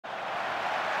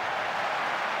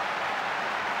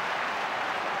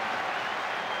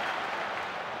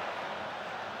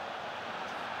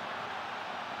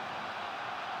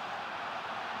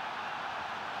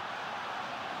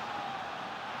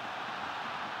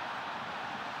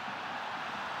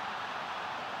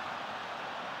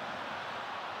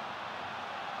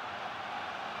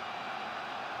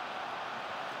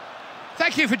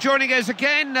Thank you for joining us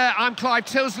again. I'm Clive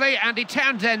Tilsley. Andy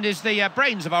Townsend is the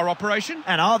brains of our operation.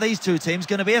 And are these two teams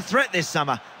going to be a threat this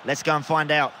summer? Let's go and find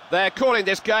out. They're calling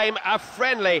this game a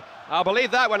friendly. I'll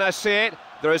believe that when I see it.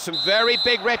 There are some very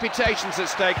big reputations at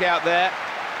stake out there.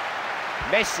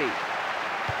 Messi.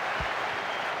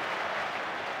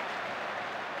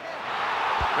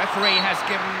 Referee has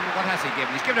given... what has he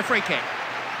given? He's given a free kick.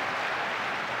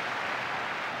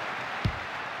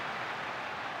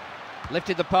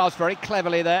 Lifted the pass very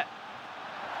cleverly there.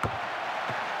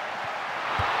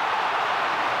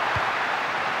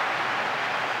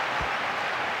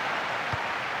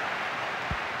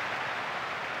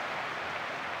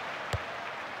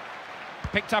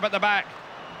 Picked up at the back.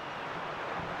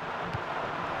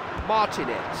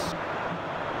 Martinez.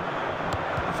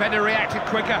 Defender reacted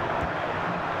quicker.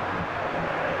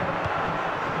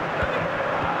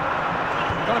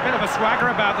 Got a bit of a swagger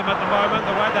about them at the moment,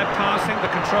 the way they're passing, the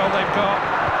control they've got.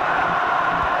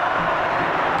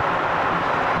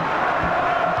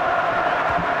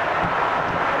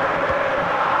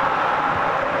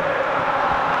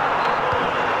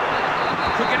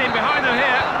 Could get in behind them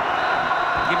here.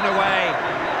 Given away.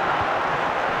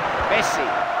 Messi.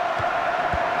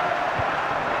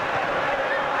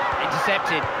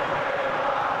 Intercepted.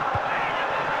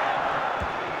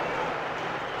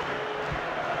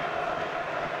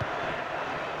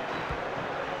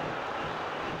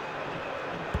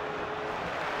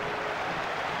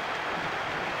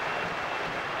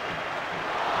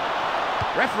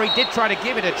 Referee did try to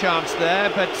give it a chance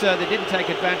there, but they didn't take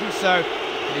advantage, so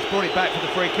he's brought it back for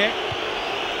the free kick.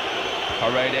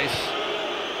 Paredes.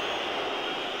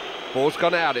 Ball's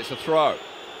gone out, it's a throw.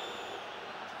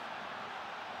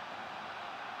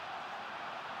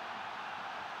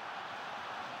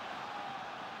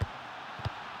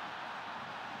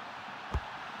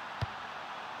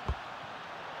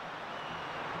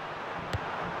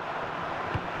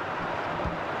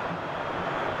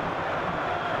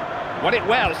 Won it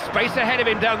well, space ahead of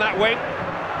him down that wing.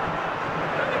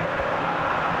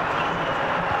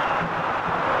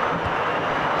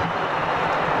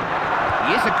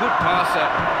 He is a good passer.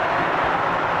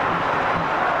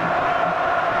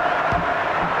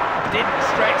 Didn't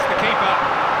stretch the keeper.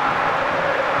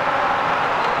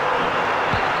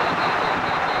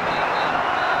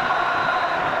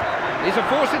 He's a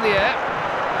force in the air.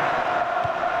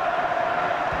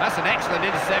 That's an excellent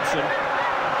interception.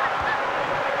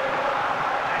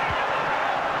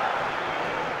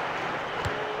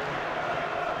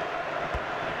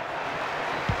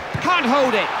 Can't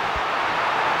hold it.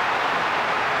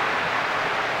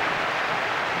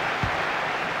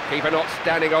 Keeper not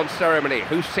standing on ceremony.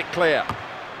 Who's sit clear?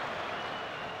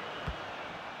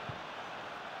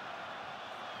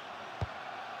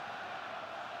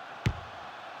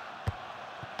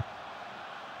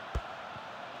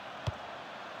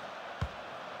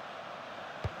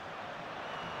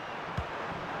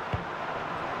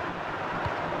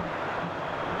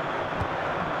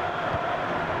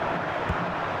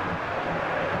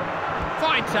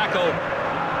 Fine tackle.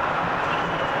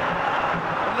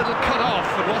 A little cut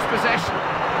off and lost possession.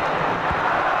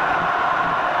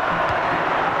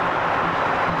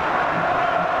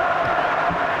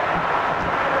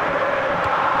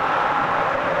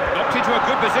 Knocked into a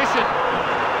good position.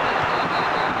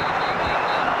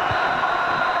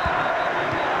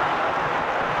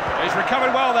 He's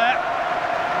recovered well there.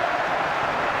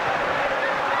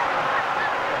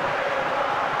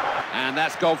 And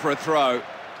that's gone for a throw.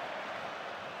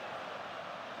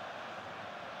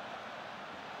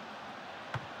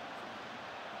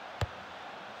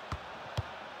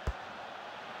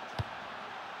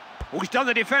 Oh, he's done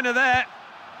the defender there.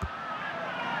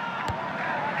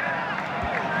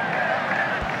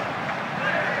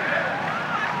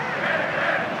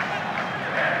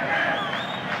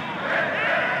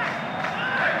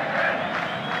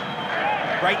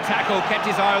 Great tackle, kept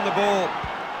his eye on the ball.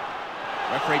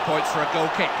 Referee points for a goal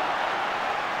kick.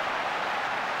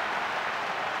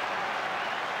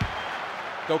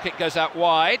 Goal kick goes out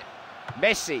wide.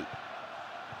 Messi.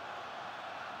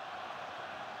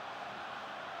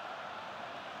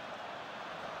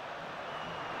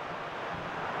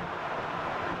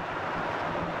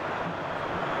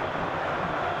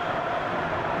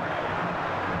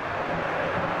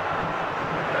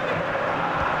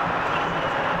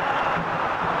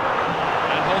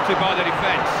 By the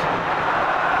defence.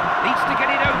 Needs to get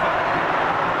it over.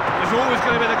 There's always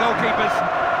going to be the goalkeepers.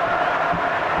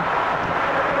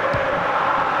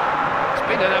 It's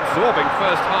been an absorbing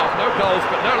first half. No goals,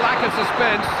 but no lack of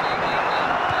suspense.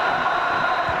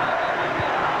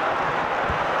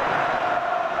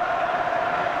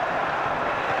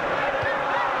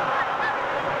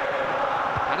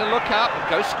 look up,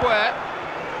 go square.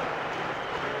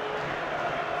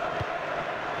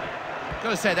 Got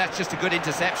to say, that's just a good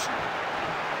interception.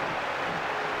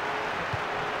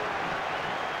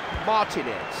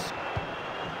 Martinez.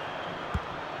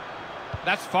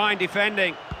 That's fine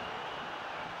defending.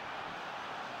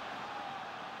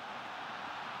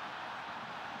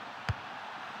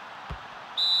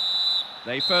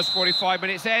 The first 45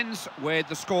 minutes ends with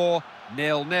the score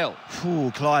 0-0.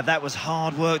 Ooh, Clive, that was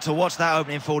hard work to watch that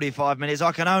opening 45 minutes.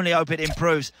 I can only hope it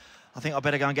improves. I think I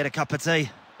better go and get a cup of tea.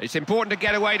 It's important to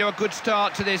get away to a good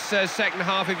start to this second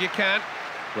half if you can.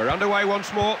 We're underway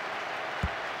once more.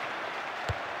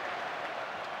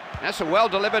 That's a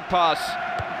well-delivered pass.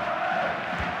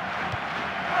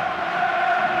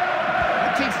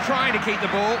 The team's trying to keep the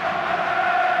ball.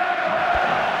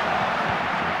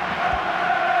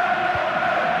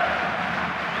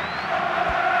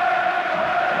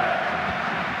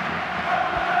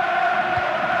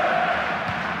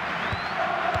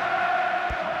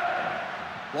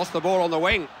 Lost the ball on the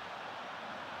wing.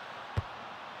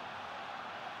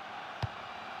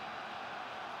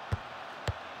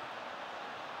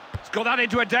 It's got that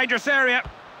into a dangerous area.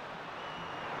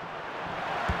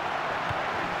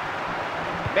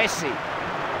 Messi.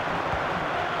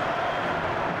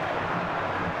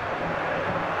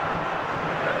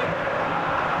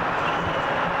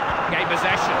 Gain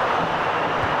possession.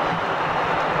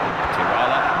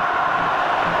 Tirala.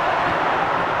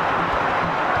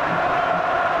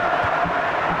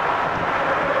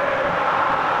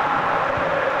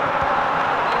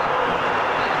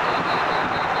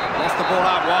 Lost the ball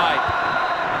out wide.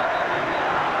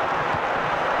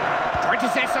 Trying to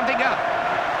set something up.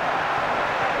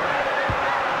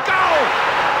 Goal!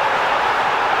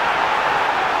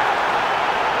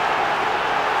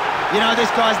 You know,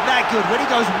 this guy's that good. When he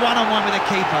goes one-on-one with a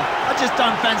keeper, I just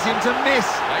don't fancy him to miss.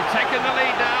 They've taken the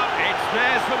lead now. It's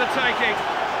theirs for the taking.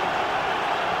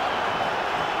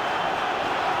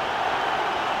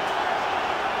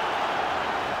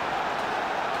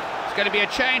 It's going to be a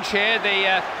change here.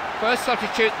 The first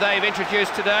substitute they've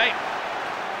introduced today.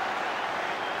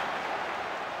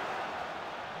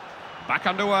 Back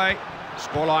underway.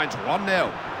 Scoreline's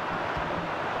 1-0.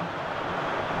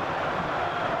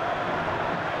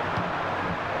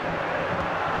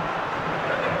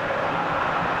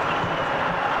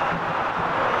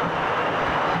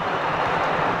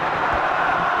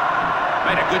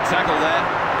 Made a good tackle there.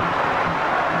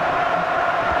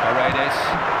 Paredes.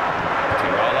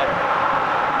 Tirala.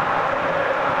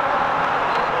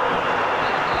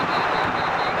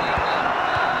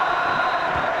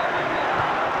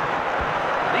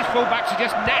 Fullbacks are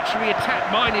just naturally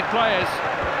attack-minded players.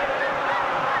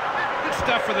 Good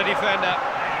stuff for the defender.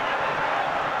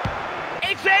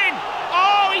 It's in!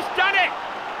 Oh, he's done it!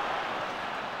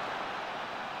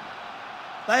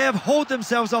 They have hauled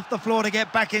themselves off the floor to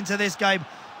get back into this game.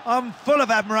 I'm full of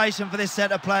admiration for this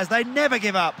set of players. They never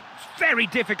give up. It's very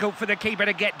difficult for the keeper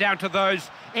to get down to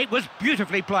those. It was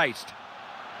beautifully placed.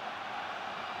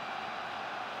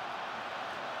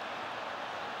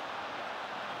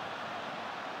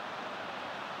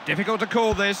 Difficult to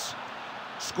call this.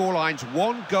 Scoreline's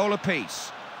 1 goal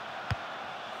apiece.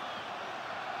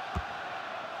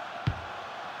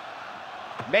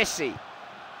 Messi.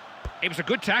 It was a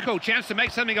good tackle, chance to make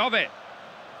something of it.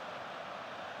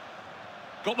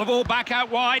 Got the ball back out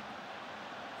wide.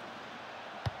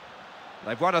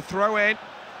 They've won a throw-in.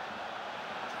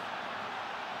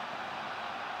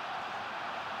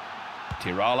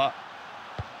 Tirala.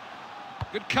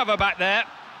 Good cover back there.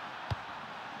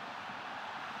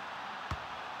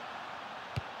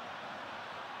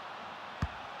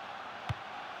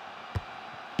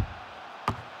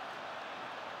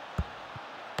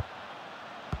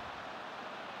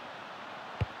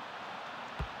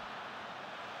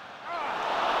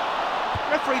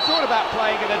 Referee thought about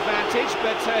playing an advantage,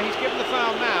 but he's given the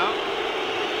foul now.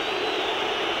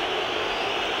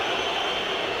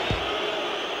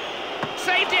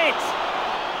 Saved it!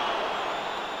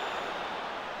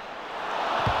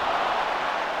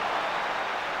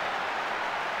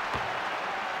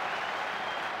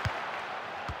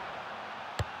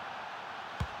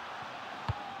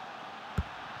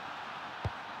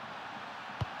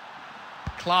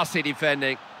 Classy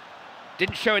defending.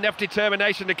 Didn't show enough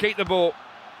determination to keep the ball.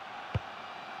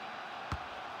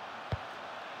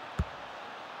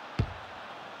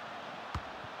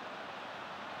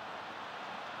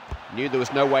 Knew there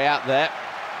was no way out there.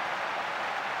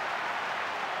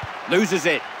 Loses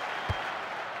it.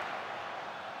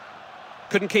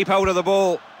 Couldn't keep hold of the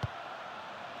ball.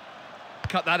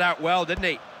 Cut that out well, didn't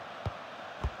he?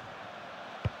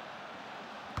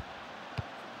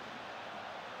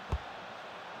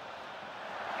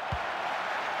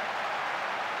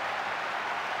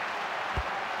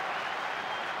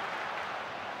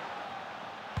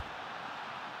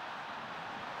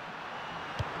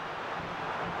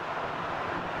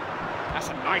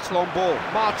 That's a nice long ball.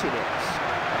 Martinez.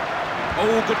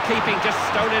 Oh, good keeping, just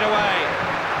stole it away.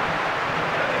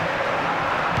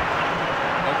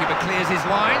 Goalkeeper clears his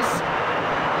lines.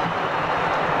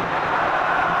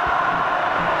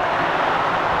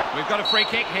 We've got a free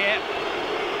kick here.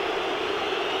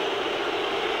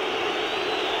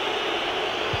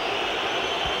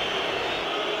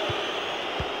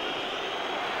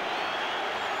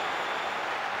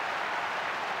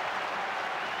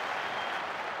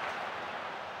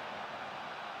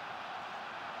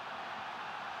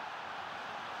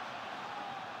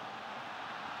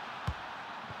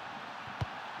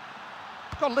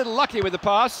 Got a little lucky with the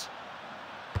pass.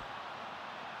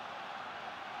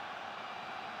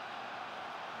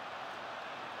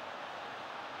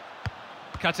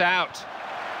 Cut out.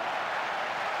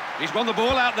 He's won the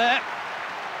ball out there.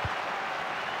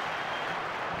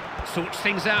 Sorts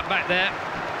things out back there.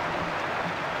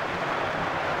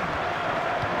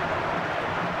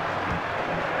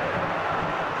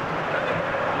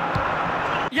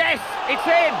 Yes, it's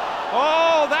in!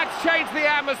 Oh, that's changed the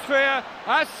atmosphere.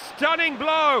 A stunning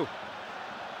blow.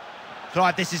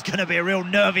 Clyde, this is going to be a real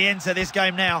nervy end to this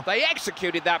game now. They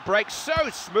executed that break so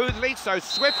smoothly, so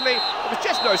swiftly, there was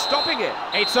just no stopping it.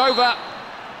 It's over.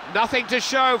 Nothing to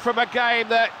show from a game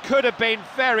that could have been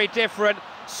very different.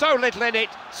 So little in it,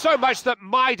 so much that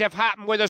might have happened with a